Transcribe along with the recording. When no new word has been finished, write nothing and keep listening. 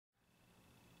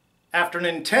After an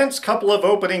intense couple of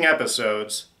opening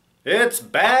episodes, it's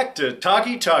back to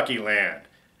Talkie land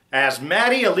as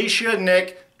Maddie, Alicia, and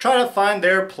Nick try to find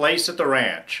their place at the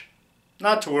ranch.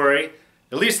 Not to worry,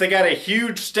 at least they got a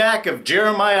huge stack of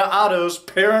Jeremiah Otto's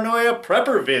Paranoia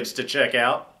Prepper vids to check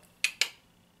out.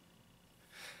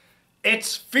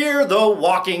 It's Fear the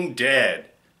Walking Dead,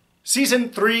 Season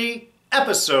 3,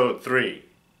 Episode 3,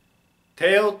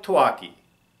 Teotwawki.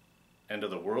 End of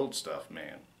the world stuff,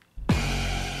 man.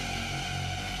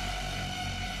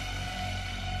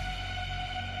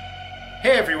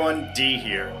 Hey everyone, D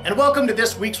here, and welcome to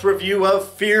this week's review of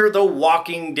Fear the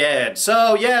Walking Dead.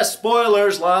 So yes,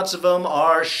 spoilers, lots of them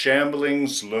are shambling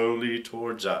slowly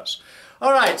towards us.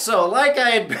 Alright, so like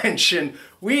I had mentioned,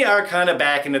 we are kind of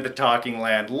back into the talking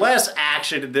land. Less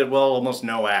action, well, almost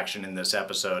no action in this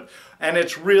episode. And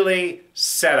it's really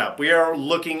set up. We are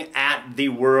looking at the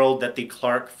world that the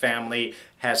Clark family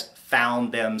has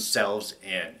found themselves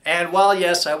in. And while,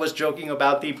 yes, I was joking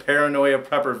about the Paranoia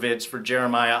Prepper vids for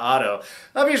Jeremiah Otto,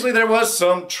 obviously there was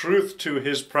some truth to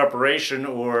his preparation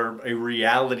or a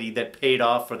reality that paid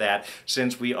off for that,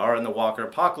 since we are in the Walker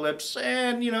Apocalypse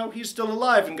and, you know, he's still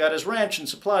alive and got his ranch and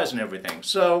supplies and everything.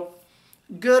 So,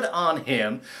 good on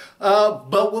him.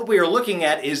 But what we are looking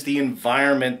at is the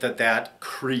environment that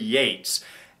creates.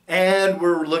 And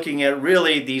we're looking at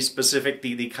really the specific,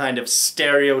 the kind of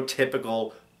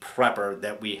stereotypical prepper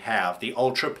that we have. The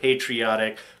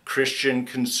ultra-patriotic, Christian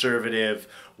conservative,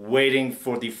 waiting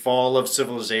for the fall of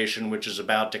civilization, which is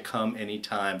about to come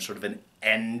anytime, sort of an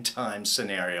end-time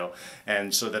scenario,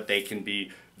 and so that they can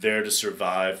be there to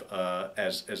survive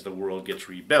as the world gets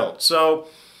rebuilt. So,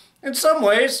 in some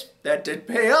ways, that did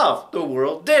pay off. The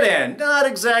world did end. Not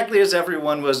exactly as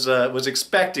everyone was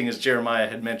expecting, as Jeremiah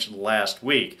had mentioned last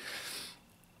week.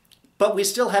 But we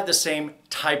still have the same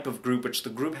type of group, which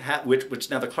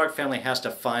now the Clark family has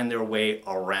to find their way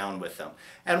around with them.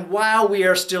 And while we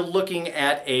are still looking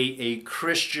at a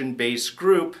Christian-based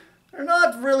group, they're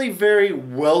not really very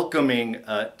welcoming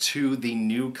to the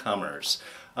newcomers.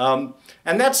 And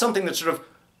that's something that sort of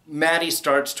Maddie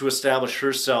starts to establish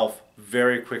herself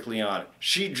very quickly on.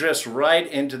 She drifts right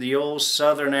into the old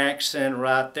southern accent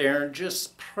right there and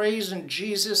just praising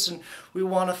Jesus, and we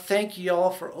want to thank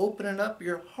y'all for opening up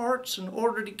your hearts in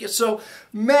order to get... So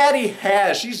Maddie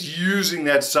she's using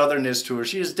that southernness to her.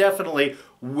 She is definitely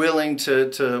willing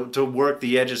to work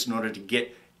the edges in order to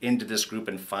get into this group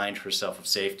and find herself of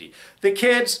safety. The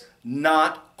kids,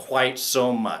 not quite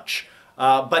so much.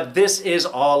 But this is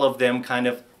all of them kind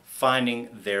of finding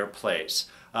their place.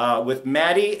 With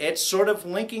Maddie, it's sort of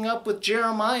linking up with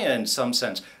Jeremiah in some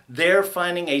sense. They're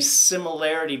finding a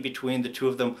similarity between the two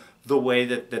of them, the way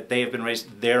that they have been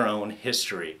raised, their own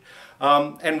history.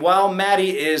 And while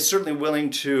Maddie is certainly willing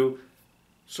to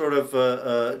sort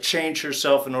of change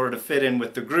herself in order to fit in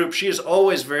with the group, she is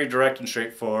always very direct and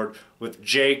straightforward with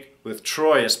Jake, with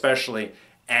Troy especially,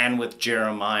 and with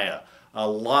Jeremiah. A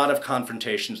lot of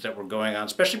confrontations that were going on,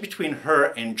 especially between her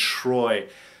and Troy.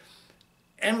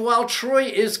 And while Troy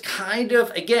is kind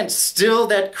of, again, still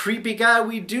that creepy guy,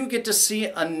 we do get to see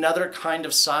another kind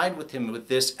of side with him with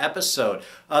this episode.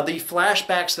 The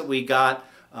flashbacks that we got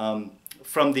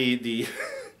from the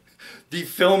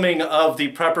filming of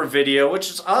the Prepper video, which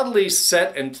is oddly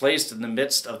set and placed in the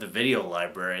midst of the video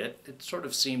library. It sort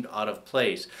of seemed out of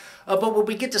place. But what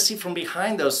we get to see from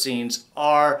behind those scenes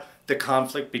are the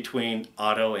conflict between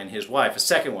Otto and his wife, a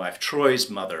second wife, Troy's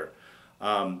mother.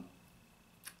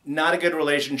 Not a good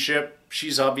relationship.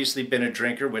 She's obviously been a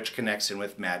drinker, which connects in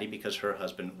with Maddie because her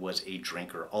husband was a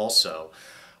drinker also.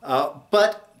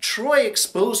 But Troy,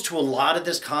 exposed to a lot of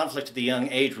this conflict at the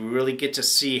young age, we really get to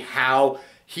see how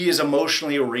he is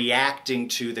emotionally reacting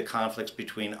to the conflicts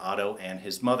between Otto and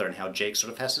his mother, and how Jake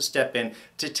sort of has to step in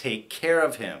to take care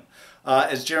of him.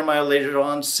 As Jeremiah later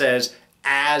on says,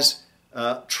 as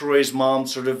Troy's mom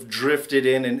sort of drifted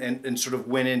in and sort of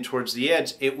went in towards the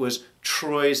edge, it was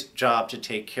Troy's job to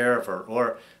take care of her.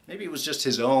 Or maybe it was just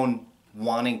his own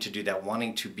wanting to do that,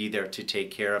 wanting to be there to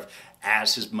take care of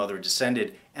as his mother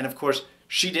descended. And of course,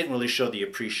 she didn't really show the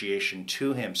appreciation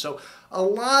to him. So a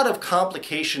lot of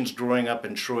complications growing up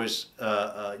in Troy's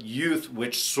youth,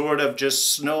 which sort of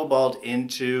just snowballed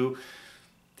into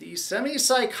the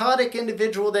semi-psychotic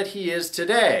individual that he is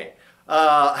today.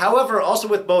 However, also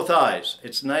with both eyes.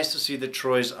 It's nice to see that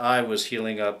Troy's eye was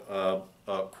healing up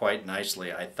quite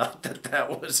nicely. I thought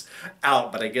that was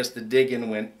out, but I guess the dig-in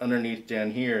went underneath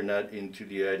down here, not into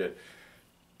the eye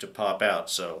to pop out.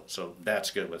 So that's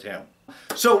good with him.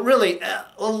 So really,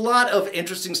 a lot of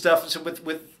interesting stuff. So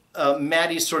with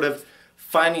Maddie sort of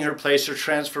finding her place, her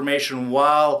transformation,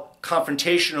 while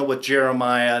confrontational with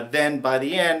Jeremiah, then by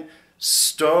the end,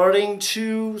 starting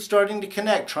to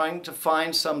connect, trying to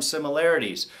find some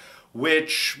similarities,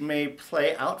 which may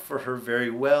play out for her very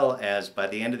well, as by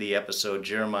the end of the episode,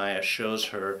 Jeremiah shows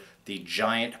her the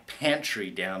giant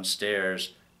pantry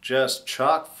downstairs, just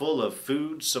chock full of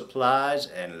food, supplies,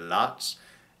 and lots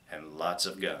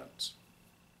of guns.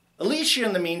 Alicia,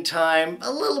 in the meantime,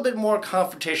 a little bit more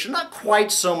confrontation, not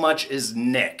quite so much as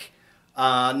Nick.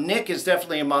 Nick is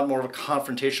definitely a lot more of a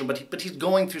confrontation, but he's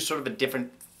going through sort of a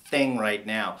different thing right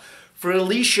now. For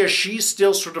Alicia, she's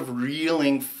still sort of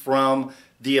reeling from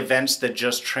the events that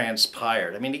just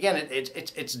transpired. I mean, again,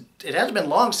 it hasn't been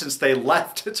long since they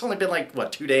left. It's only been like,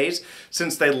 what, 2 days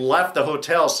since they left the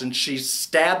hotel, since she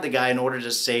stabbed the guy in order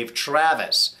to save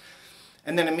Travis.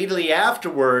 And then immediately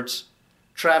afterwards,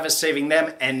 Travis saving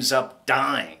them ends up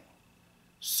dying.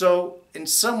 So in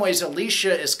some ways,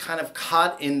 Alicia is kind of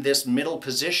caught in this middle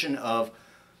position of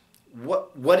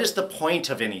what is the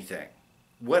point of anything?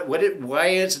 Why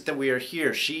is it that we are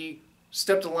here? She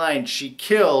stepped a line, she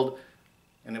killed,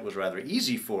 and it was rather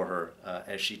easy for her,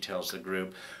 as she tells the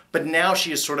group. But now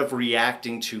she is sort of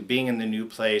reacting to being in the new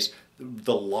place,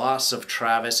 the loss of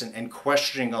Travis, and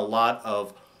questioning a lot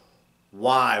of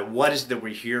why, what is it that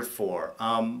we're here for?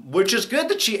 Which is good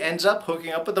that she ends up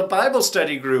hooking up with a Bible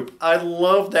study group. I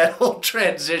love that whole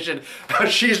transition.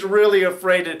 She's really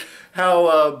afraid of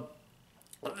how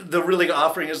the really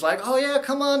offering is like, oh yeah,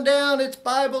 come on down, it's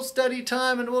Bible study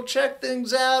time and we'll check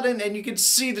things out. And you can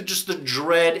see just the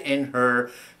dread in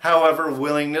her, however,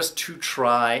 willingness to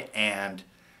try and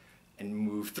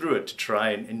move through it, to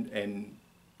try and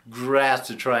grasp,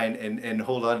 to try and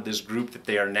hold on to this group that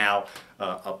they are now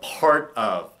a part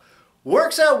of.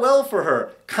 Works out well for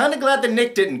her. Kind of glad that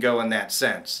Nick didn't go in that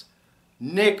sense.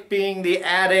 Nick, being the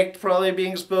addict, probably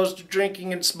being exposed to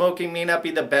drinking and smoking, may not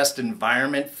be the best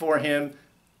environment for him.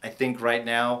 I think right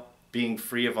now, being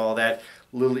free of all that,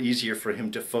 a little easier for him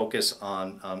to focus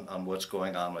on what's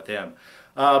going on with him.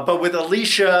 But with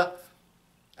Alicia,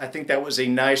 I think that was a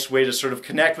nice way to sort of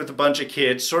connect with a bunch of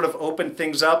kids, sort of open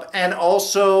things up, and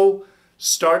also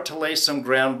start to lay some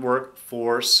groundwork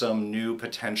for some new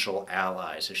potential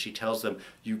allies. As she tells them,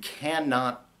 you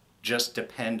cannot just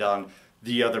depend on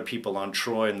the other people on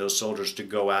Troy and those soldiers to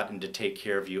go out and to take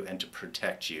care of you and to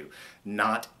protect you.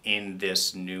 Not in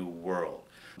this new world.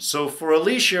 So for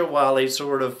Alicia, while a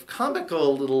sort of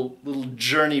comical little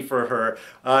journey for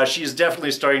her, she's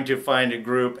definitely starting to find a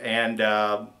group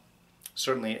and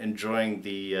certainly enjoying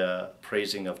the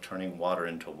praising of turning water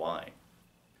into wine.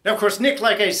 Now, of course, Nick,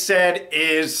 like I said,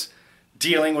 is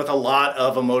dealing with a lot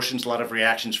of emotions, a lot of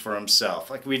reactions for himself.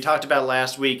 Like we talked about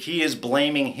last week, he is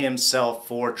blaming himself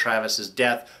for Travis's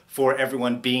death, for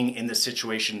everyone being in the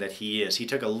situation that he is. He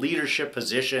took a leadership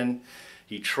position.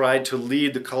 He tried to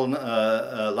lead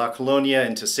the La Colonia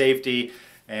into safety,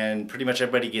 and pretty much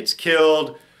everybody gets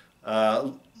killed.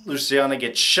 Luciana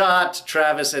gets shot.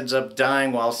 Travis ends up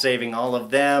dying while saving all of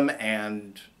them,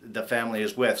 and the family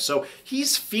is with. So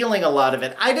he's feeling a lot of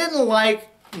it. I didn't like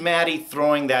Maddie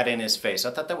throwing that in his face.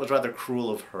 I thought that was rather cruel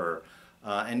of her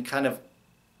and kind of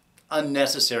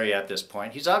unnecessary at this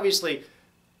point. He's obviously,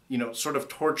 you know, sort of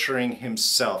torturing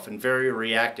himself and very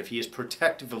reactive. He is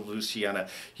protective of Luciana.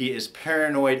 He is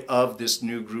paranoid of this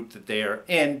new group that they are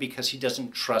in because he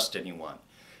doesn't trust anyone.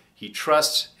 He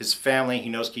trusts his family. He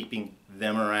knows keeping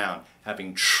them around.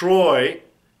 Having Troy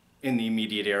in the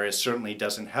immediate area certainly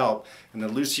doesn't help. And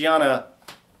then Luciana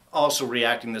also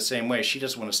reacting the same way. She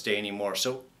doesn't want to stay anymore.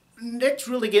 So Nick's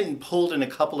really getting pulled in a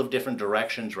couple of different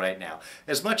directions right now.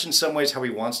 As much in some ways how he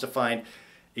wants to find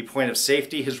a point of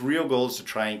safety, his real goal is to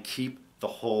try and keep the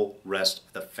whole rest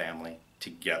of the family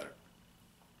together.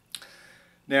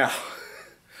 Now,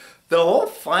 the whole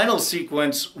final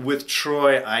sequence with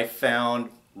Troy I found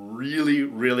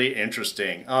really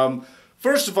interesting.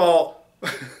 First of all,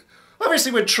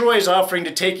 obviously when Troy's offering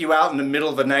to take you out in the middle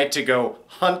of the night to go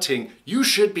hunting, you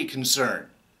should be concerned.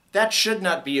 That should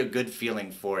not be a good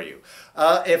feeling for you.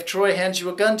 If Troy hands you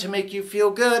a gun to make you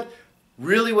feel good,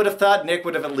 really would have thought Nick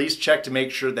would have at least checked to make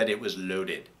sure that it was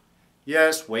loaded.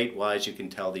 Yes, weight-wise you can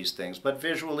tell these things, but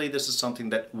visually this is something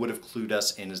that would have clued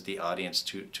us in as the audience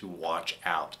to watch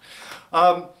out.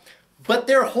 But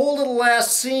their whole little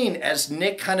last scene as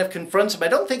Nick kind of confronts him, I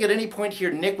don't think at any point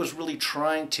here Nick was really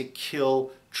trying to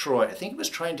kill Troy. I think he was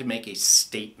trying to make a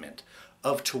statement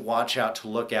of to watch out, to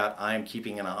look out, I'm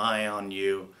keeping an eye on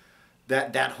you.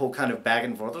 That whole kind of back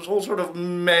and forth, this whole sort of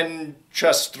men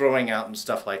just throwing out and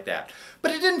stuff like that.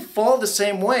 But it didn't fall the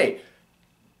same way.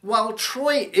 While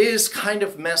Troy is kind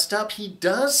of messed up, he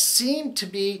does seem to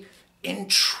be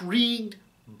intrigued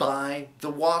by the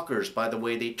walkers, by the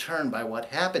way they turn, by what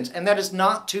happens. And that is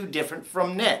not too different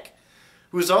from Nick.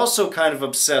 who's also kind of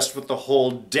obsessed with the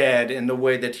whole dead and the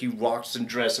way that he walks and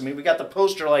dresses. I mean, we got the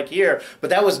poster like here, but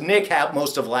that was Nick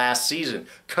most of last season,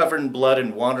 covered in blood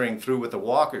and wandering through with the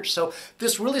walkers. So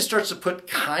this really starts to put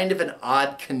kind of an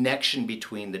odd connection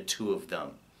between the two of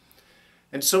them.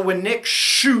 And so when Nick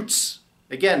shoots,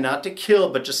 again, not to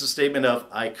kill, but just a statement of,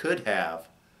 I could have,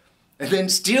 and then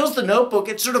steals the notebook,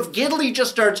 it sort of giddily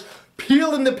just starts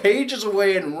peeling the pages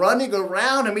away and running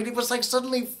around. I mean, he was like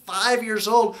suddenly 5 years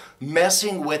old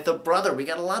messing with a brother. We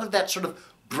got a lot of that sort of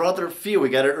brother feel. We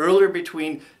got it earlier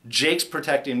between Jake's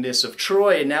protectiveness of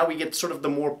Troy, and now we get sort of the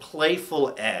more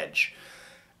playful edge.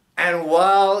 And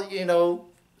while, you know,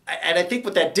 and I think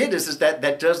what that did is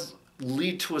that does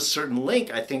lead to a certain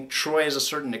link. I think Troy has a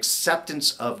certain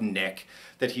acceptance of Nick,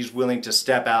 that he's willing to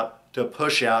step out, to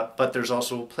push out, but there's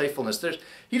also playfulness.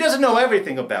 He doesn't know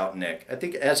everything about Nick. I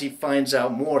think as he finds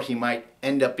out more, he might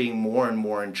end up being more and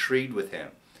more intrigued with him.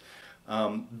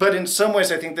 But in some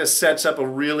ways, I think this sets up a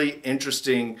really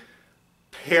interesting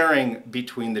pairing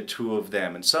between the two of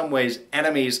them. In some ways,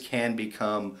 enemies can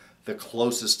become the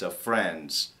closest of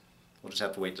friends. We'll just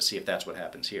have to wait to see if that's what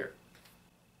happens here.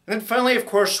 And then finally, of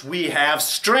course, we have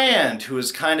Strand, who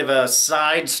is kind of a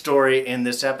side story in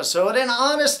this episode. And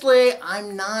honestly,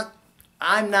 I'm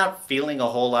not feeling a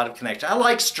whole lot of connection. I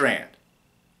like Strand.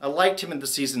 I liked him in the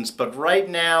seasons, but right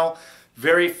now,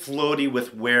 very floaty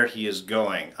with where he is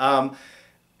going.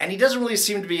 And he doesn't really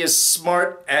seem to be as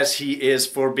smart as he is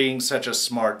for being such a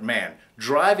smart man.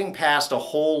 Driving past a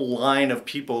whole line of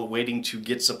people waiting to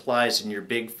get supplies in your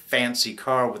big fancy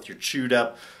car with your chewed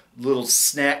up little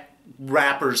snack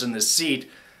wrappers in the seat.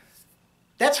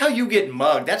 That's how you get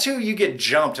mugged. That's how you get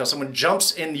jumped. How someone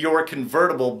jumps in your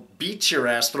convertible, beats your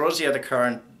ass, throws you out of the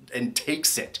car, and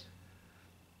takes it.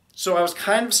 So I was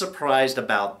kind of surprised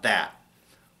about that.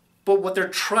 But what they're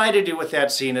trying to do with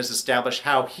that scene is establish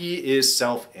how he is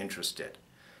self-interested.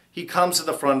 He comes to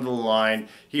the front of the line.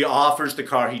 He offers the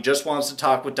car. He just wants to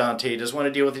talk with Dante. He doesn't want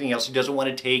to deal with anything else. He doesn't want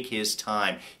to take his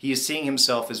time. He is seeing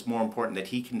himself as more important, that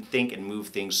he can think and move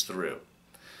things through.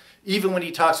 Even when he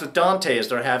talks with Dante as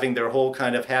they're having their whole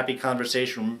kind of happy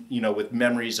conversation, you know, with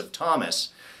memories of Thomas,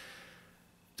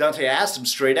 Dante asks him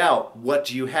straight out, what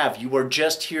do you have? You are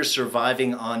just here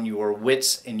surviving on your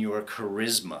wits and your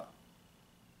charisma.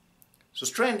 So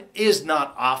Strand is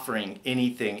not offering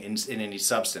anything in any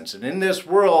substance. And in this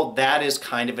world, that is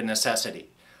kind of a necessity.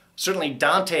 Certainly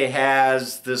Dante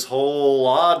has this whole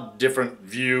odd different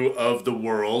view of the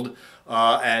world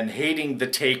and hating the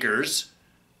takers.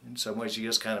 In some ways you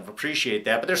just kind of appreciate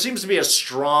that. But there seems to be a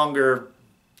stronger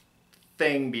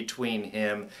thing between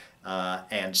him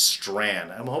and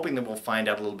Strand. I'm hoping that we'll find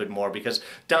out a little bit more, because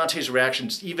Dante's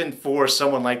reactions, even for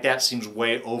someone like that, seems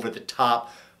way over the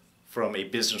top from a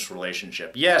business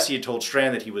relationship. Yes, he had told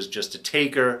Strand that he was just a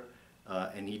taker,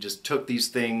 and he just took these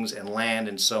things and land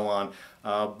and so on.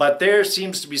 But there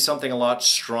seems to be something a lot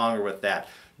stronger with that.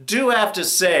 Do have to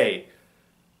say,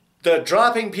 the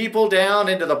dropping people down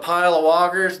into the pile of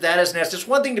walkers, that is nasty. It's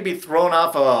one thing to be thrown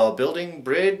off a building,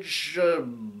 bridge,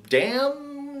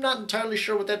 dam. Not entirely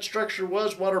sure what that structure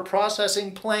was. Water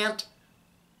processing plant,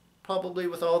 probably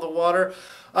with all the water.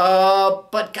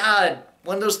 But God,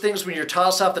 one of those things when you're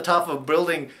tossed off the top of a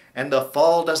building and the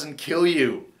fall doesn't kill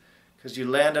you because you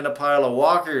land in a pile of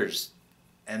walkers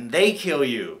and they kill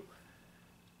you.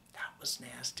 That was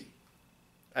nasty.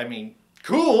 I mean,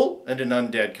 cool in an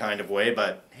undead kind of way,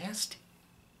 but nasty.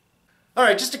 All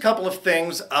right, just a couple of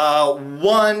things.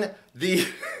 One, the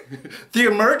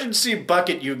emergency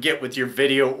bucket you get with your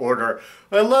video order.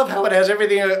 I love how it has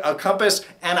everything, a compass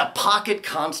and a pocket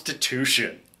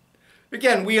constitution.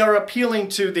 Again, we are appealing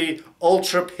to the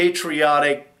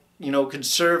ultra-patriotic,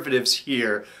 conservatives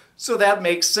here, so that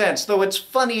makes sense. Though it's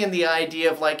funny in the idea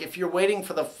of, like, if you're waiting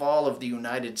for the fall of the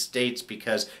United States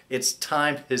because its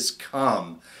time has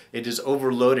come, it has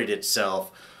overloaded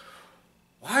itself,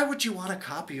 why would you want a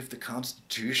copy of the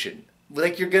Constitution?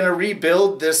 Like, you're going to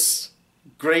rebuild this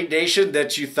great nation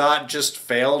that you thought just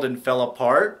failed and fell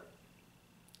apart?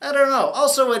 I don't know.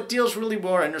 Also, it deals really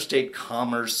more interstate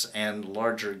commerce and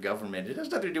larger government. It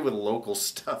has nothing to do with local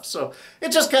stuff, so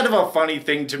it's just kind of a funny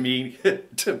thing to me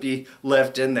to be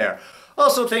left in there.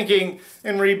 Also thinking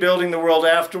in rebuilding the world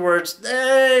afterwards,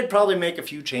 they'd probably make a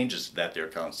few changes to that there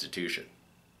Constitution.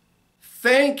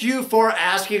 Thank you for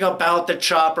asking about the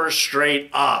chopper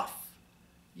straight off.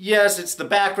 Yes, it's the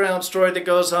background story that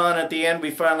goes on. At the end,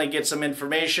 we finally get some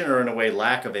information, or in a way,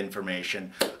 lack of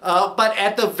information. But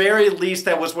at the very least,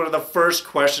 that was one of the first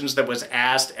questions that was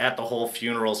asked at the whole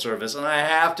funeral service. And I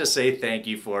have to say thank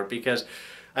you for it, because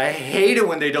I hate it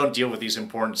when they don't deal with these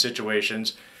important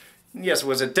situations. Yes, it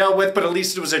wasn't dealt with, but at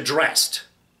least it was addressed.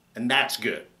 And that's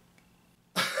good.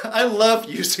 I love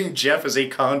using Jeff as a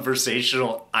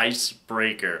conversational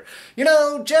icebreaker. You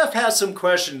know, Jeff has some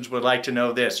questions, would like to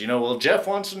know this. You know, well, Jeff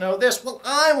wants to know this. Well,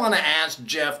 I want to ask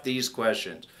Jeff these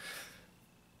questions.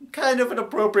 Kind of an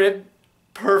appropriate,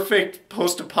 perfect,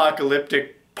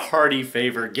 post-apocalyptic party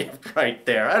favor gift right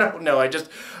there. I don't know.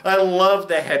 I love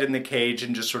the head in the cage,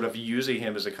 and just sort of using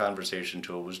him as a conversation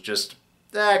tool was just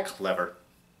that clever.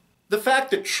 The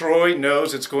fact that Troy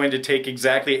knows it's going to take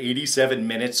exactly 87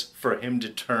 minutes for him to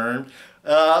turn,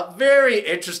 very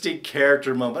interesting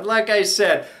character moment. Like I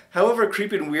said, however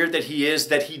creepy and weird that he is,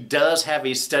 that he does have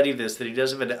a study of this, that he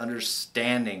does have an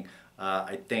understanding,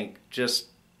 I think just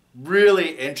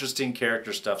really interesting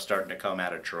character stuff starting to come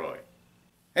out of Troy.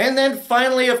 And then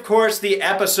finally, of course, the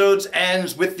episode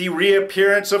ends with the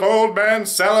reappearance of Old Man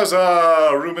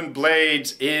Salazar. Ruben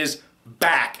Blades is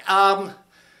back.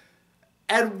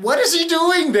 And what is he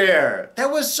doing there?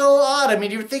 That was so odd. I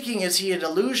mean, you're thinking, is he an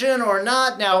illusion or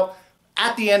not? Now,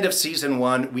 at the end of season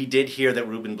 1, we did hear that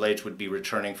Ruben Blades would be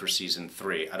returning for season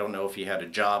 3. I don't know if he had a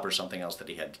job or something else that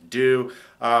he had to do,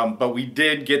 but we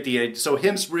did get so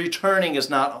him returning is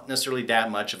not necessarily that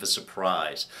much of a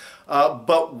surprise.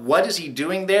 But what is he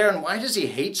doing there, and why does he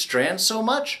hate Strand so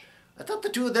much? I thought the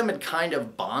two of them had kind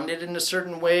of bonded in a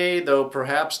certain way, though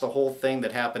perhaps the whole thing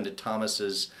that happened at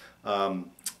Thomas's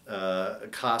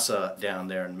casa down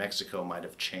there in Mexico might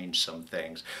have changed some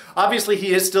things. Obviously,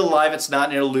 he is still alive. It's not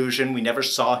an illusion. We never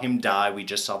saw him die. We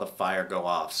just saw the fire go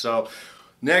off. So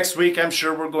next week, I'm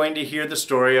sure we're going to hear the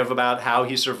story about how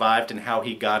he survived and how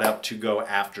he got up to go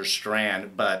after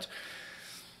Strand. But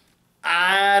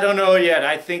I don't know yet.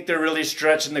 I think they're really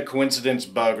stretching the coincidence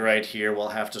bug right here. We'll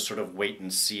have to sort of wait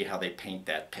and see how they paint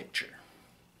that picture.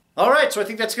 Alright, so I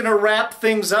think that's going to wrap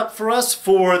things up for us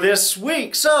for this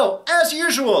week. So, as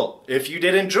usual, if you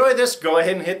did enjoy this, go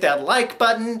ahead and hit that like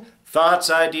button. Thoughts,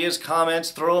 ideas,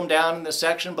 comments, throw them down in the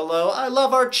section below. I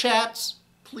love our chats.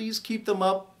 Please keep them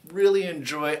up. Really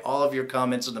enjoy all of your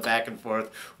comments in the back and forth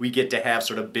we get to have,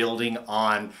 sort of building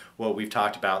on what we've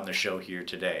talked about in the show here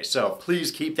today. So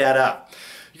please keep that up.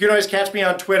 You can always catch me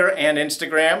on Twitter and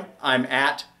Instagram. I'm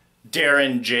at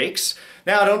Darren Jakes.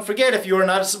 Now don't forget, if you are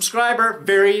not a subscriber,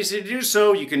 very easy to do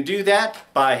so. You can do that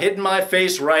by hitting my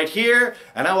face right here,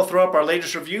 and I will throw up our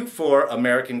latest review for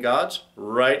American Gods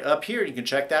right up here. You can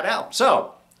check that out.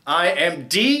 So, I am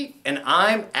D, and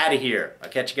I'm out of here. I'll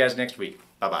catch you guys next week.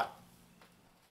 Bye-bye.